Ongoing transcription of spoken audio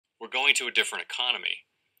going to a different economy,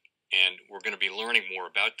 and we're going to be learning more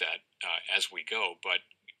about that as we go. But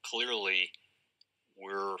clearly,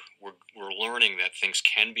 we're learning that things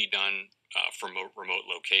can be done from remote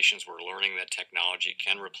locations. We're learning that technology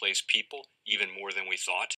can replace people even more than we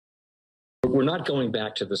thought. We're not going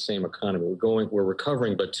back to the same economy. We're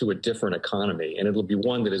recovering, but to a different economy, and it'll be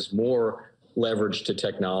one that is more leveraged to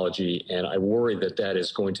technology. And I worry that that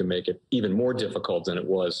is going to make it even more difficult than it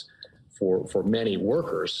was for many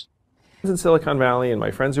workers. In Silicon Valley, and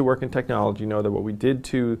my friends who work in technology know that what we did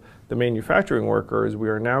to the manufacturing workers, we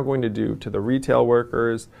are now going to do to the retail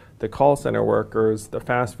workers, the call center workers, the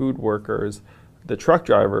fast food workers, the truck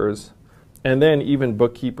drivers, and then even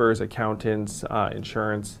bookkeepers, accountants,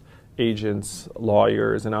 insurance agents,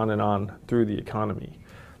 lawyers, and on through the economy.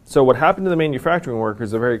 So what happened to the manufacturing workers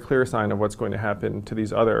is a very clear sign of what's going to happen to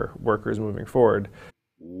these other workers moving forward.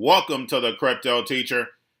 Welcome to the Crypto Teacher.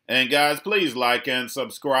 And guys, please like and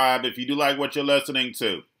subscribe if you do like what you're listening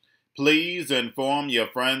to. Please inform your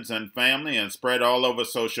friends and family and spread all over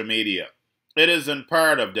social media. It is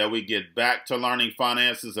imperative that we get back to learning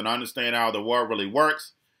finances and understand how the world really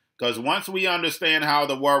works. Because once we understand how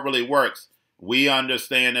the world really works, we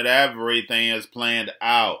understand that everything is planned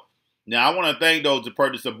out. Now, I want to thank those who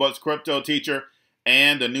purchased the books Cryptoteacher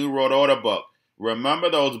and the New World Order book. Remember,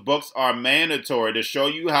 those books are mandatory to show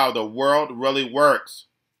you how the world really works.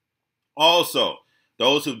 Also,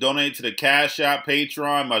 those who donate to the Cash App,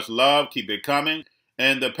 Patreon, much love, keep it coming.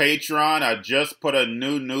 And the Patreon, I just put a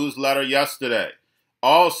new newsletter yesterday.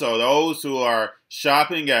 Also, those who are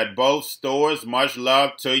shopping at both stores, much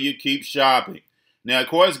love to you, keep shopping. Now, of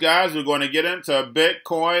course, guys, we're going to get into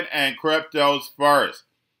Bitcoin and cryptos first.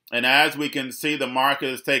 And as we can see, the market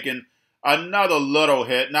is taking another little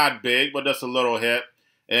hit, not big, but just a little hit.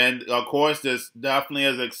 And, of course, this definitely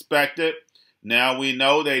is expected. Now, we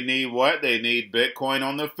know they need what? They need Bitcoin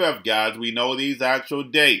on the 5th, guys. We know these actual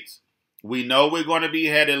dates. We know we're going to be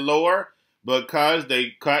headed lower because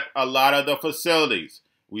they cut a lot of the facilities.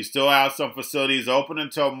 We still have some facilities open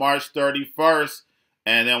until March 31st.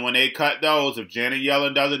 And then when they cut those, if Janet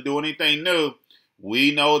Yellen doesn't do anything new,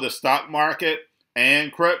 we know the stock market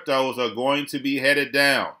and cryptos are going to be headed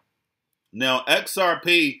down. Now,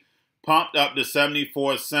 XRP pumped up to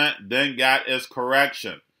 74 cents, then got its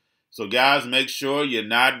correction. So, guys, make sure you're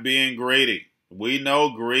not being greedy. We know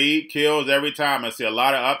greed kills every time. I see a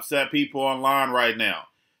lot of upset people online right now.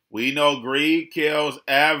 We know greed kills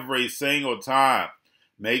every single time.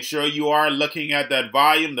 Make sure you are looking at that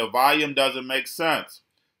volume. The volume doesn't make sense.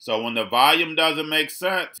 So when the volume doesn't make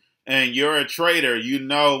sense and you're a trader, you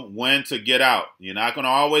know when to get out. You're not going to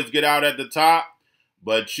always get out at the top,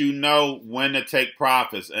 but you know when to take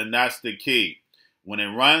profits, and that's the key. When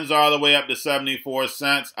it runs all the way up to 74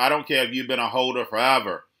 cents, I don't care if you've been a holder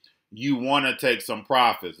forever. You want to take some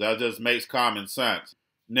profits. That just makes common sense.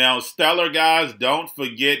 Now, Stellar, guys, don't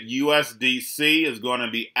forget USDC is going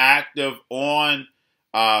to be active on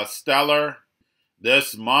Stellar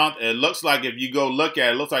this month. It looks like if you go look at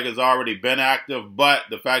it, it looks like it's already been active, but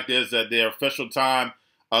the fact is that their official time,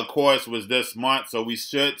 of course, was this month, so we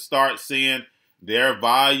should start seeing their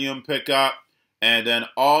volume pick up, and then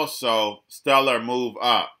also Stellar move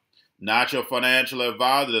up. Not your financial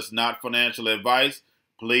advisor. It's not financial advice.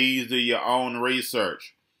 Please do your own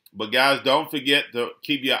research. But guys, don't forget to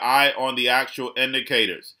keep your eye on the actual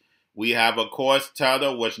indicators. We have, of course,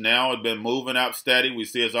 Tether, which now has been moving up steady. We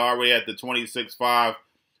see it's already at the 26.5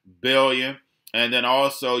 billion. And then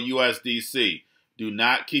also USDC. Do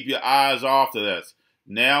not keep your eyes off of this.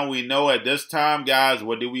 Now we know at this time, guys,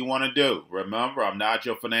 what do we want to do? Remember, I'm not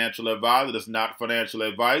your financial advisor. This is not financial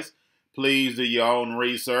advice. Please do your own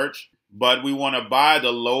research. But we want to buy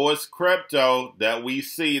the lowest crypto that we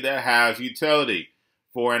see that has utility.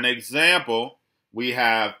 For an example, we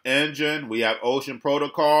have Engine, we have Ocean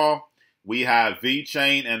Protocol, we have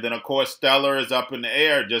VeChain, and then, of course, Stellar is up in the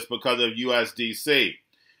air just because of USDC.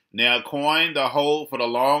 Now, coin to hold for the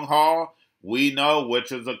long haul, we know,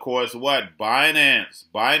 which is, of course, what? Binance.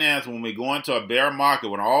 Binance, when we go into a bear market,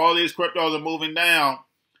 when all these cryptos are moving down,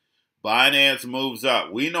 Binance moves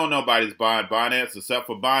up. We know nobody's buying Binance except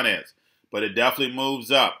for Binance, but it definitely moves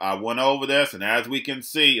up. I went over this, and as we can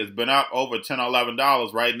see, it's been up over $10 or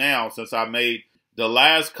 $11 right now since I made the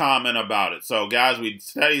last comment about it. So, guys, we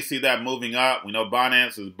steady see that moving up. We know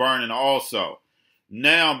Binance is burning also.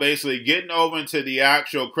 Now, basically, getting over into the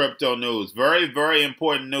actual crypto news. Very, very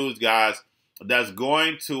important news, guys, that's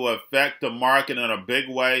going to affect the market in a big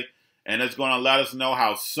way, and it's going to let us know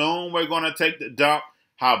how soon we're going to take the dump,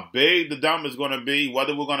 how big the dump is going to be,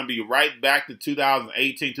 whether we're going to be right back to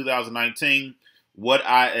 2018, 2019, what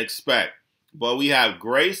I expect. But we have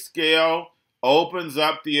Grayscale opens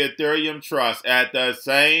up the Ethereum Trust at the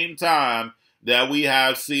same time that we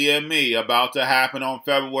have CME about to happen on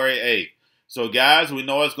February 8th. So guys, we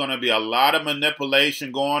know it's going to be a lot of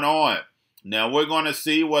manipulation going on. Now we're going to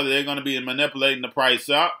see whether they're going to be manipulating the price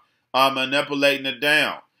up or manipulating it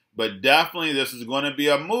down. But definitely this is going to be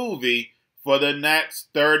a movie for the next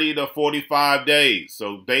 30 to 45 days.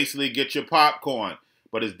 So basically get your popcorn.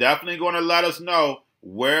 But it's definitely going to let us know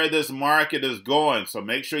where this market is going. So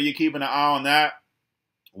make sure you're keeping an eye on that.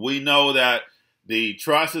 We know that the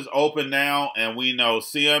trust is open now, and we know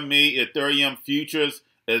CME Ethereum futures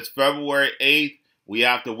is February 8th. We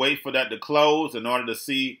have to wait for that to close in order to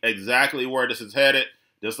see exactly where this is headed.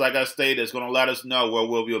 Just like I stated, it's going to let us know where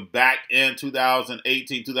we'll be back in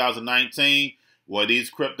 2018, 2019, where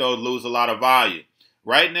these cryptos lose a lot of value.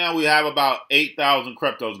 Right now, we have about 8,000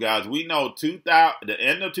 cryptos, guys. We know the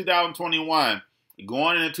end of 2021,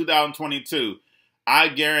 going into 2022, I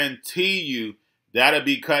guarantee you that'll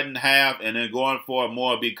be cut in half, and then going forward,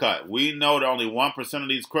 more will be cut. We know that only 1% of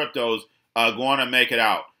these cryptos are going to make it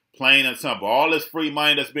out. Plain and simple. All this free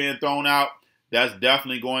money that's being thrown out, that's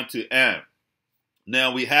definitely going to end.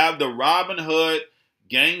 Now, we have the Robinhood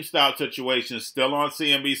GameStop situation still on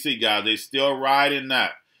CNBC, guys. They still riding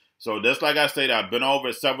that. So just like I said, I've been over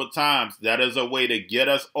it several times. That is a way to get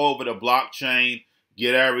us over the blockchain,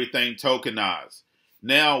 get everything tokenized.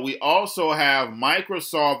 Now, we also have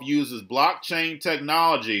Microsoft uses blockchain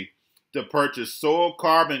technology to purchase soil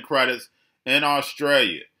carbon credits in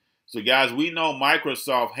Australia. So, guys, we know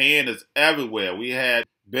Microsoft hand is everywhere. We had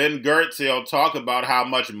Ben Gertzel talk about how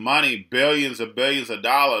much money, billions and billions of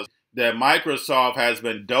dollars, that Microsoft has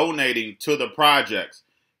been donating to the projects.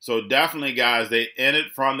 So definitely, guys, they in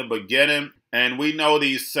it from the beginning. And we know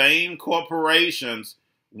these same corporations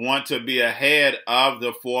want to be ahead of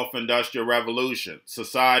the fourth industrial revolution,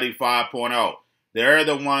 Society 5.0. They're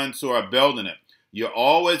the ones who are building it. You're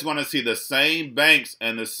always going to see the same banks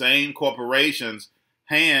and the same corporations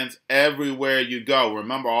hands everywhere you go.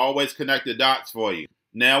 Remember, always connect the dots for you.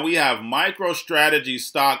 Now we have MicroStrategy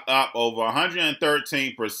stock up over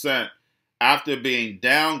 113% after being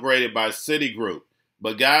downgraded by Citigroup.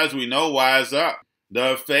 But guys, we know why it's up.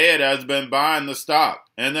 The Fed has been buying the stock.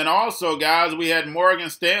 And then also, guys, we had Morgan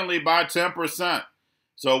Stanley buy 10%.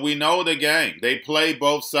 So we know the game. They play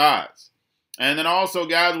both sides. And then also,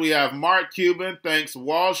 guys, we have Mark Cuban thinks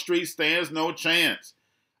Wall Street stands no chance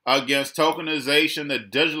against tokenization, the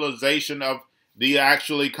digitalization of the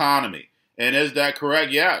actual economy. And is that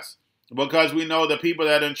correct? Yes. Because we know the people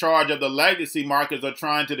that are in charge of the legacy markets are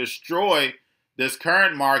trying to destroy this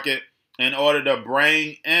current market in order to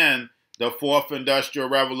bring in the fourth industrial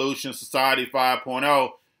revolution, Society 5.0,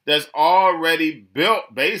 that's already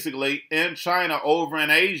built basically in China over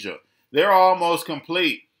in Asia. They're almost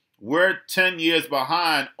complete. We're 10 years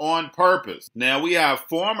behind on purpose. Now we have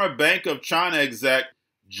former Bank of China exec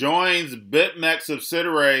joins BitMEX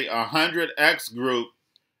subsidiary 100X Group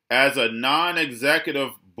as a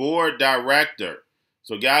non-executive board director.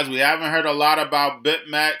 So guys, we haven't heard a lot about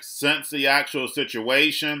BitMEX since the actual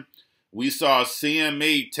situation. We saw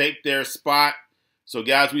CME take their spot. So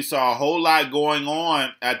guys, we saw a whole lot going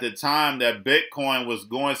on at the time that Bitcoin was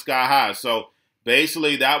going sky high. So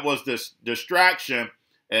basically that was this distraction,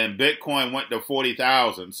 and Bitcoin went to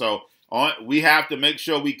 40,000. So we have to make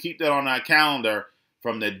sure we keep that on our calendar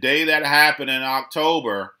from the day that happened in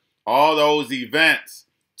October, all those events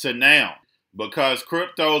to now, because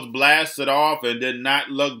cryptos blasted off and did not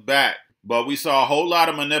look back. But we saw a whole lot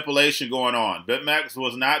of manipulation going on. BitMEX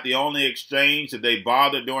was not the only exchange that they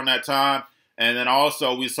bothered during that time. And then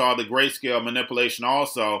also we saw the Grayscale manipulation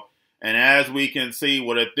also. And as we can see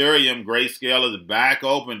with Ethereum, Grayscale is back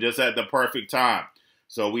open just at the perfect time.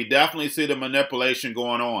 So we definitely see the manipulation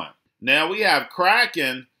going on. Now we have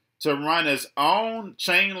Kraken to run its own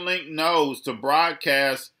chain link nodes to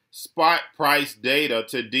broadcast spot price data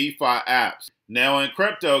to DeFi apps. Now in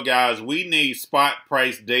crypto, guys, we need spot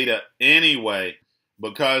price data anyway,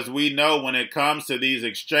 because we know when it comes to these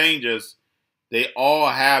exchanges, they all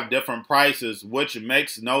have different prices, which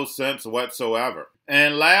makes no sense whatsoever.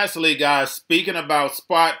 And lastly, guys, speaking about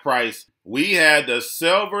spot price, we had the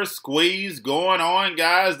silver squeeze going on,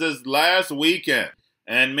 guys, this last weekend.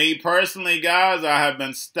 And me personally, guys, I have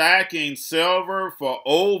been stacking silver for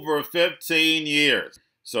over 15 years.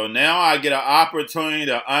 So now I get an opportunity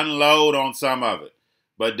to unload on some of it.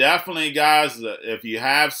 But definitely, guys, if you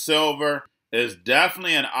have silver, it's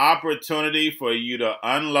definitely an opportunity for you to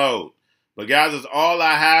unload. But guys, that's all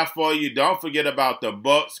I have for you. Don't forget about the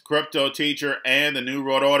books, Cryptoteacher, and the new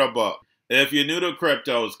Road Order book. If you're new to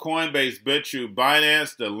cryptos, Coinbase, Bitrue,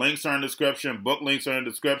 Binance, the links are in the description. Book links are in the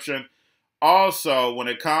description. Also, when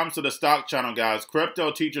it comes to the stock channel, guys,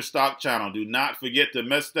 Cryptoteacher stock channel, do not forget to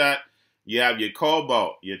miss that. You have your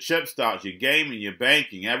Cobalt, your chip stocks, your gaming, your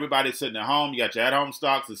banking. Everybody's sitting at home. You got your at-home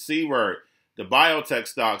stocks, the C-word, the biotech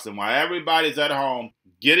stocks. And while everybody's at home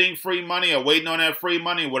getting free money or waiting on that free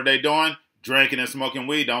money, what are they doing? Drinking and smoking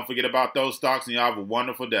weed. Don't forget about those stocks, and y'all have a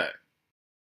wonderful day.